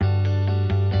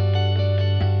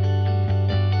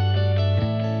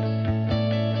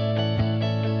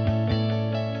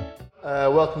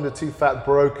Welcome to Two Fat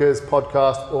Brokers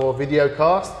podcast or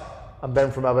videocast. I'm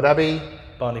Ben from Abu Dhabi.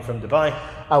 Barney from Dubai.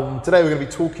 Today we're going to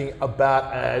be talking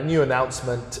about a new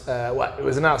announcement. It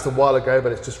was announced a while ago,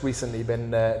 but it's just recently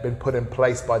been put in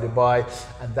place by Dubai,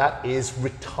 and that is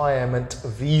retirement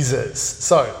visas.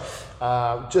 So,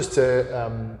 just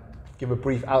to give a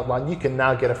brief outline, you can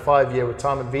now get a 5-year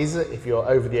retirement visa if you're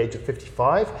over the age of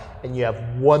 55 and you have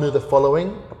one of the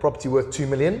following: a property worth 2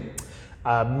 million,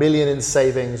 a million in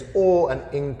savings, or an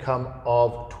income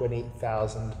of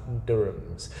 20,000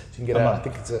 dirhams. So you can get I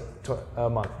think it's a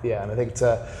month, yeah, and I think it's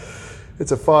a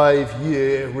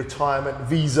 5-year retirement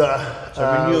visa. So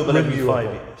renewable every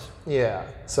 5 years. Yeah.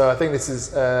 So I think this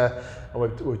is, and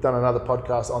we've done another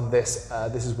podcast on this.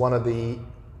 This is one of the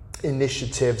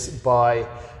initiatives by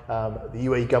the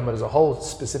UAE government as a whole.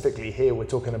 Specifically here, we're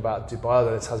talking about Dubai,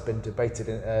 although this has been debated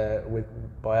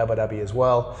by Abu Dhabi as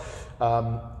well.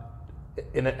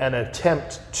 In an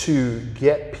attempt to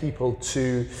get people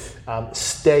to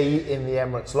stay in the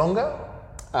Emirates longer,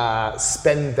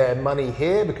 spend their money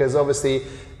here, because obviously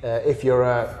if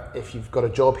you've got a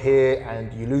job here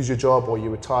and you lose your job or you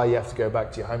retire, you have to go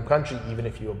back to your home country, even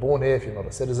if you were born here, if you're not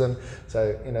a citizen.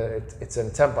 So it's an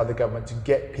attempt by the government to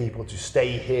get people to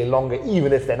stay here longer,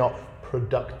 even if they're not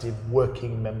productive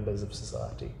working members of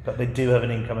society. But they do have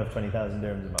an income of 20,000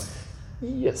 dirhams a month.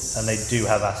 Yes. And they do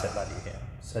have asset value here.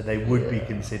 So they would be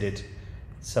considered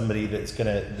somebody that's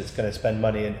gonna spend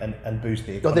money and boost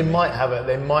the economy. But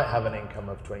they might have an income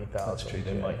of 20,000. That's true,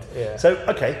 they might. Yeah. So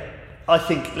okay, I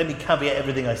think, let me caveat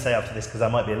everything I say after this, because I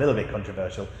might be a little bit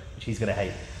controversial, which he's gonna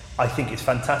hate. I think it's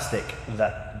fantastic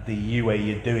that the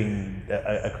UAE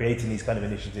are creating these kind of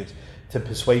initiatives to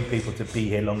persuade people to be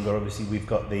here longer. Obviously we've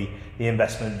got the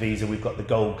investment visa, we've got the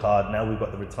gold card, now we've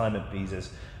got the retirement visas.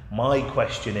 My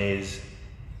question is,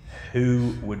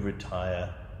 who would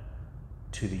retire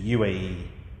to the UAE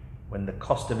when the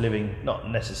cost of living, not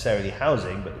necessarily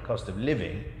housing, but the cost of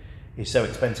living is so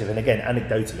expensive? And again,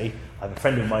 anecdotally, I have a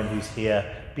friend of mine who's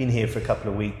been here for a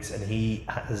couple of weeks, and he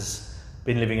has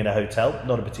been living in a hotel,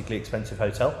 not a particularly expensive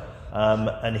hotel,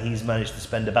 and he's managed to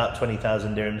spend about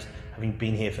 20,000 dirhams having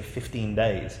been here for 15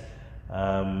 days.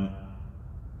 Wow.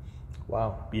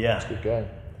 Yeah. That's good going.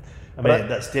 I mean,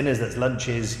 that's dinners, that's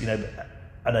lunches,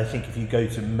 and I think if you go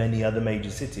to many other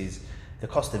major cities, the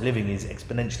cost of living is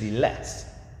exponentially less.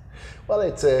 Well,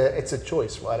 it's a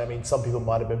choice, right? I mean, some people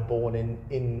might have been born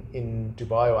in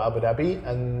Dubai or Abu Dhabi,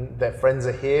 and their friends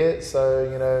are here, so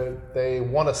they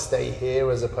want to stay here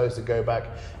as opposed to go back,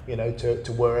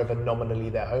 to wherever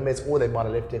nominally their home is, or they might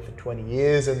have lived here for 20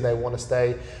 years and they want to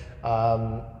stay.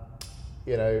 I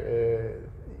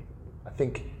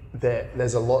think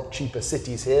there's a lot cheaper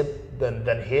cities here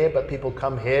than here, but people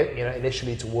come here,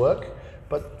 initially to work.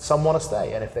 But some want to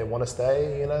stay, and if they want to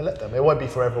stay, let them. It won't be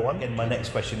for everyone. And my next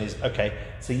question is, okay,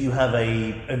 so you have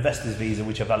a investor's visa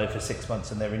which are valid for 6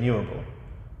 months and they're renewable,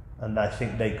 and I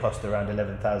think they cost around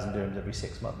 11,000 dirhams every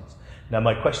 6 months. Now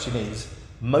my question is,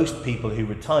 most people who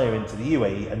retire into the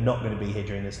UAE are not going to be here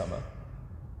during the summer.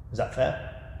 Is that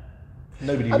fair?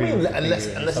 Nobody really. Unless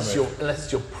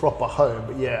it's your proper home.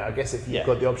 But yeah, I guess if you've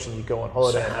got the option, you go on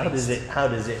holiday. So how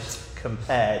does it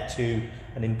compare to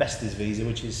an investor's visa,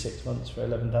 which is 6 months for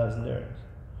 11,000 dirhams?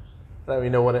 I don't really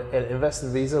know what an investor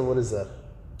visa. What is that?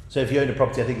 So if you own a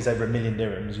property, I think it's over 1 million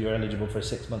dirhams, you're eligible for a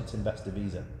 6 months investor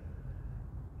visa.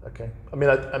 Okay. I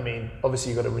mean,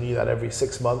 obviously you've got to renew that every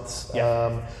 6 months.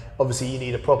 Yeah. Obviously you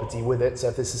need a property with it. So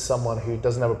if this is someone who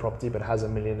doesn't have a property but has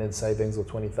 1 million in savings or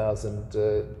 20,000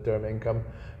 dirham income,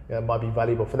 it might be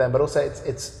valuable for them. But also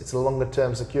it's a longer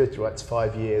term security, right? It's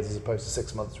 5 years as opposed to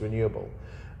 6 months renewable.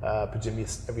 Presumably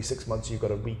every 6 months you've got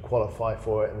to re-qualify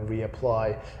for it and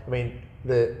reapply. I mean,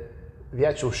 the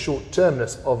actual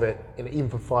short-termness of it, even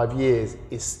for 5 years,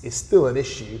 is still an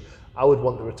issue. I would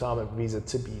want the retirement visa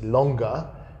to be longer,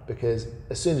 because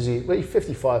as soon as you're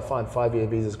 55, fine, 5-year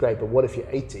visa is great, but what if you're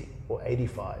 80 or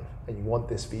 85 and you want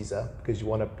this visa because you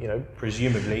want to,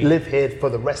 presumably live here for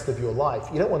the rest of your life?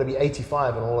 You don't want to be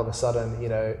 85 and all of a sudden,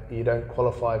 you don't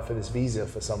qualify for this visa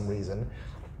for some reason,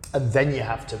 and then you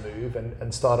have to move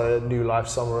and start a new life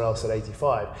somewhere else at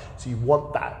 85. So you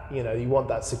want that, you want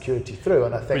that security through.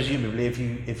 And I think presumably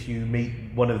if you meet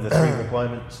one of the 3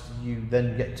 requirements, you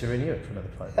then get to renew it for another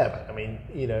 5 years. Yeah, but I mean,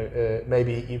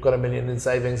 maybe you've got 1 million in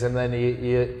savings, and then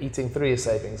you're eating 3 years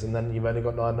savings, and then you've only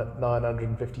got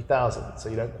 950,000, so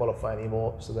you don't qualify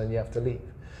anymore. So then you have to leave.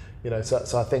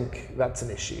 So I think that's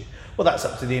an issue. Well, that's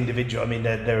up to the individual. I mean,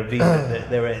 there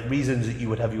are reasons that you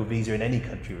would have your visa in any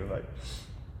country revoked,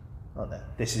 aren't there?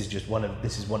 This is one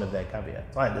of their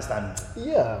caveats. I understand.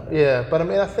 Yeah, but I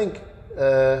mean, I think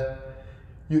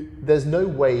there's no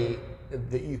way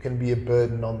that you can be a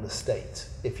burden on the state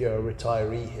if you're a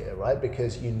retiree here, right?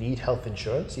 Because you need health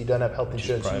insurance. You don't have health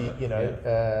insurance,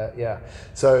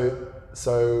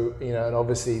 So and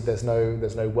obviously there's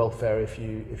no welfare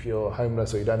if you're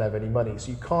homeless or you don't have any money.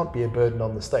 So you can't be a burden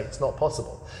on the state. It's not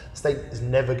possible. The state is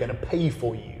never going to pay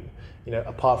for you.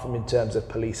 Apart from in terms of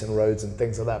police and roads and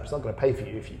things like that, it's not going to pay for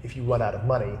you if you run out of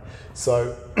money.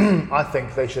 So I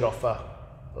think they should offer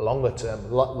longer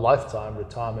term, lifetime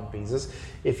retirement visas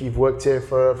if you've worked here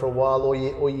for a while or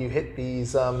you hit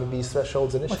these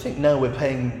thresholds initially. I think now we're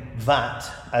paying VAT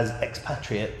as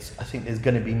expatriates. I think there's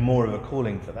going to be more of a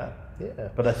calling for that. Yeah.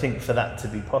 But I think for that to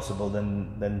be possible,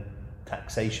 then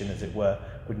taxation, as it were,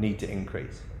 would need to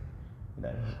increase.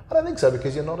 I don't think so,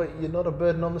 because you're not a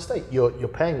burden on the state. You're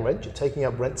paying rent. You're taking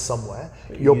up rent somewhere.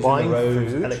 You're buying the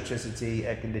roads, food, electricity,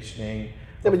 air conditioning.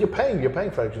 Yeah, but you're paying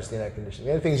for electricity and air conditioning.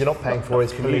 The only things you're not paying for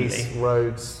is police,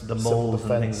 roads, the malls,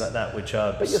 and things like that, which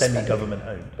are semi-government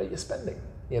owned. But you're spending,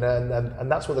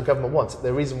 and that's what the government wants.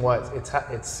 The reason why it's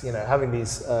having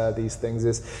these things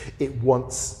is it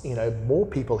wants more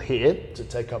people here to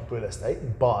take up real estate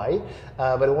and buy,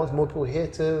 but it wants more people here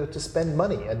to spend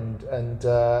money and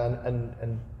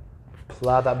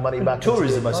plow that money back.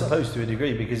 Tourism, I suppose, to a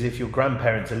degree, because if your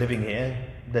grandparents are living here,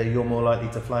 then you're more likely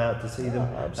to fly out to see them.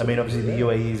 I mean, obviously, the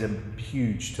UAE is a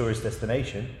huge tourist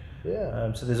destination.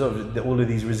 Yeah. So there's all of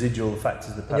these residual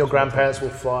factors that. And your grandparents will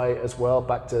fly as well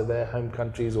back to their home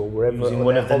countries or wherever using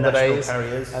one of the national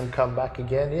carriers and come back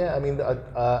again. Yeah. I mean,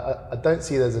 I don't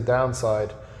see there's a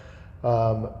downside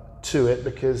to it,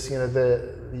 because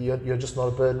you're just not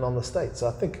a burden on the state. So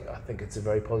I think it's a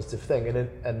very positive thing,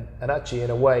 and actually in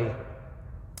a way,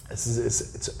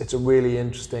 it's a really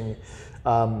interesting.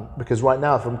 Because right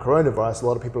now, from coronavirus, a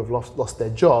lot of people have lost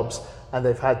their jobs and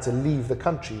they've had to leave the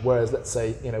country. Whereas, let's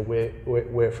say,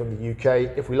 we're from the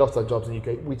UK. If we lost our jobs in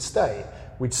the UK, we'd stay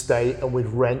and we'd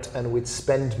rent and we'd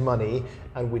spend money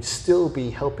and we'd still be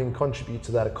helping contribute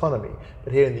to that economy.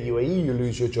 But here in the UAE, you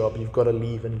lose your job, you've got to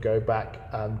leave and go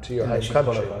back to your home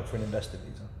country. Qualify for an investor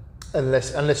visa.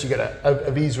 Unless you get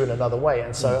a visa in another way.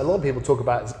 And so a lot of people talk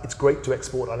about it's great to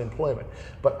export unemployment,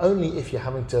 but only if you're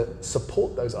having to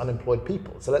support those unemployed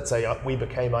people. So let's say we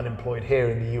became unemployed here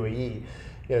in the UAE,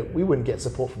 we wouldn't get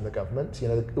support from the government.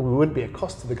 We wouldn't be a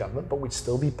cost to the government, but we'd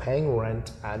still be paying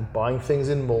rent and buying things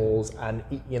in malls and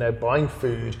buying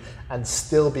food and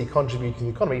still be contributing to the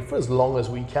economy for as long as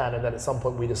we can. And then at some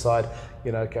point we decide,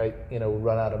 we'll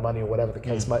run out of money or whatever the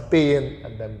case might be,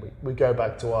 and then we go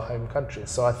back to our home countries.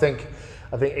 So I think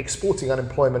exporting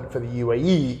unemployment for the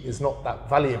UAE is not that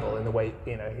valuable in the way,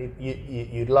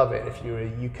 you'd love it if you were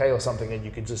UK or something and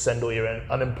you could just send all your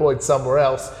unemployed somewhere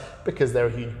else, because they're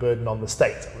a huge burden on the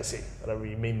state. Obviously, I don't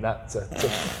really mean that to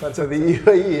the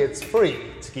UAE. It's free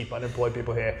to keep unemployed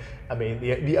people here. I mean,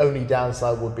 the only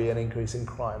downside would be an increase in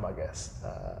crime, I guess.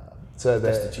 So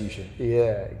destitution.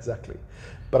 Yeah, exactly.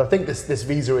 But I think this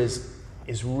visa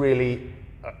is really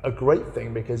a great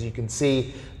thing, because you can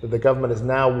see that the government is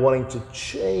now wanting to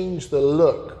change the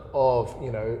look of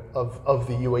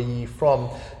the UAE from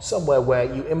somewhere where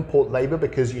you import labor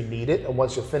because you need it, and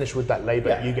once you're finished with that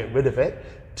labor, you get rid of it,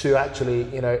 to actually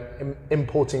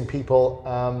importing people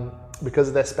because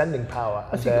of their spending power.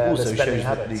 I think it also shows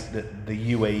that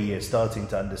the UAE is starting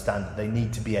to understand that they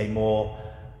need to be a more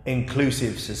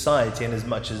inclusive society, and as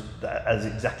much as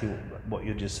exactly what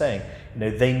you're just saying,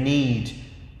 they need.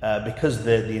 Because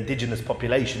the indigenous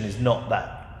population is not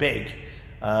that big,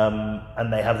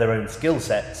 and they have their own skill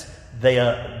sets,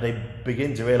 they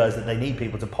begin to realise that they need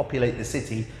people to populate the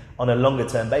city on a longer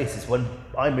term basis. When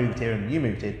I moved here and you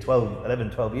moved here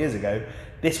 12 years ago,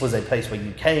 this was a place where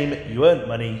you came, you earned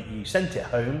money, you sent it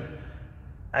home,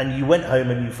 and you went home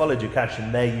and you followed your cash,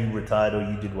 and there you retired or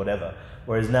you did whatever.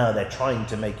 Whereas now they're trying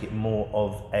to make it more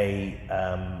of a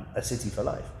city for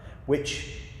life,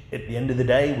 which, at the end of the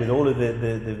day, with all of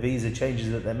the visa changes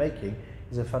that they're making,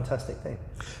 is a fantastic thing.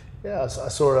 Yeah, I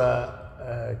saw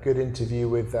a good interview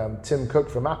with Tim Cook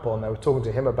from Apple, and they were talking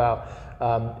to him about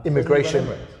immigration.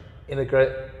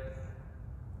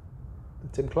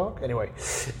 Tim Clark? Anyway,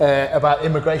 about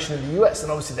immigration in the US,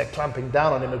 and obviously they're clamping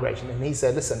down on immigration. And he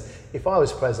said, listen, if I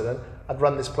was president, I'd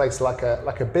run this place like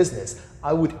a business.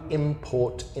 I would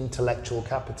import intellectual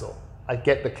capital. I'd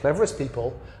get the cleverest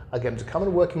people, I'd get them to come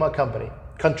and work in my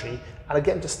country, and I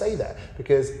get them to stay there,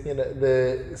 because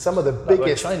some of the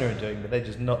biggest. What China are doing, but they're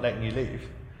just not letting you leave.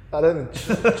 I don't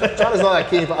think China's not that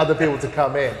keen for other people to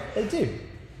come in. They do.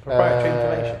 Proprietary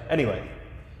information. Anyway.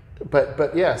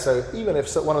 But yeah, so even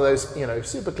if one of those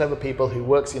super clever people who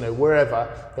works wherever,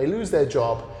 they lose their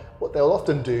job, what they'll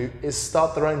often do is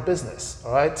start their own business,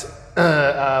 all right?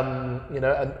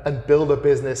 And build a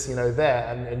business,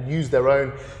 there and use their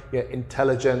own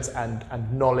intelligence and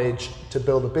knowledge to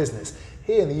build a business.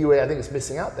 Here in the UAE, I think it's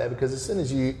missing out there because as soon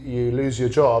as you lose your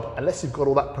job, unless you've got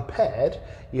all that prepared,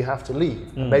 you have to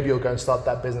leave. Maybe you'll go and start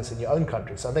that business in your own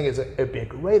country. So I think it'd be a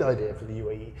great idea for the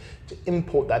UAE to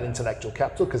import that intellectual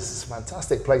capital because it's a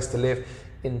fantastic place to live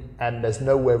in, and there's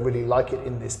nowhere really like it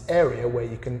in this area where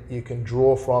you can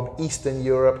draw from Eastern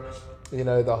Europe,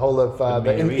 the whole of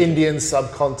the Indian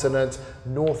subcontinent,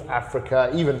 North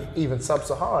Africa, even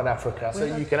sub-Saharan Africa. So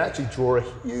you can actually draw a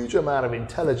huge amount of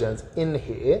intelligence in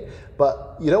here,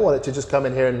 but you don't want it to just come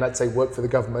in here and, let's say, work for the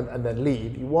government and then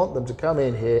leave. You want them to come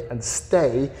in here and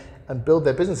stay and build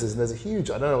their businesses. And there's a huge,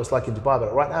 I don't know what it's like in Dubai,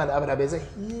 but right now in Abu Dhabi, there's a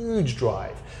huge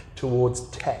drive towards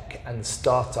tech and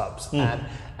startups and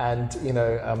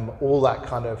all that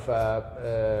kind of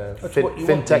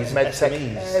fintech,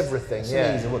 medtech, everything.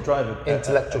 SMEs are what drive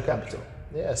intellectual capital.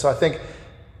 Yeah, so I think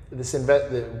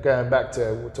going back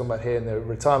to what we're talking about here in the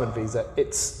retirement visa,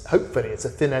 hopefully it's a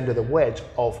thin end of the wedge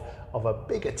of a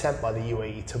big attempt by the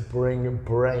UAE to bring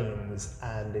brains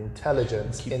and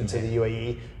intelligence into the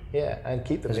UAE. Yeah, and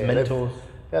keep them as here. mentors.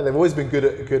 They've always been good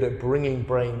at bringing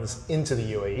brains into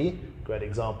the UAE. Great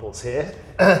examples here.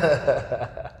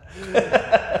 I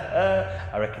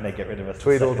reckon they get rid of us.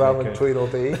 Tweedledum and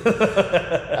Tweedledee.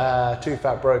 Two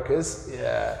fat brokers.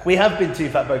 Yeah. We have been Two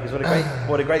Fat Brokers.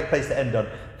 What a great place to end on.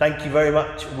 Thank you very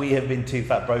much. We have been Two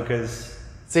Fat Brokers.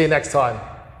 See you next time.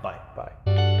 Bye. Bye.